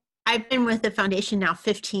I've been with the foundation now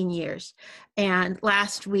 15 years, and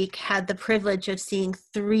last week had the privilege of seeing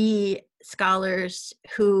three scholars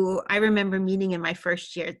who I remember meeting in my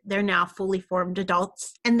first year. They're now fully formed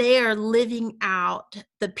adults, and they are living out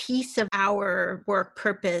the piece of our work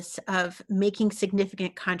purpose of making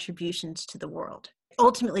significant contributions to the world.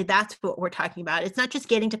 Ultimately, that's what we're talking about. It's not just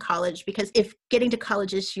getting to college, because if getting to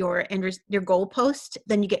college is your goalpost,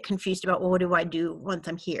 then you get confused about, well, what do I do once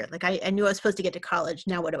I'm here? Like I knew I was supposed to get to college.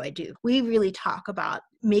 Now what do I do? We really talk about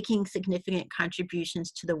making significant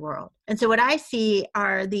contributions to the world. And so what I see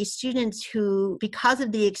are these students who, because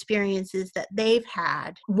of the experiences that they've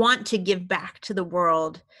had, want to give back to the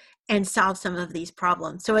world and solve some of these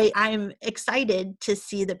problems. So I'm excited to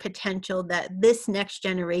see the potential that this next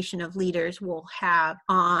generation of leaders will have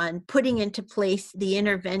on putting into place the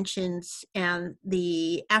interventions and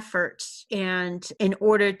the efforts, and in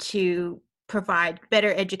order to provide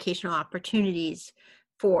better educational opportunities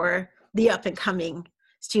for the up and coming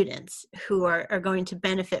students who are going to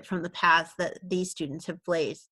benefit from the paths that these students have blazed.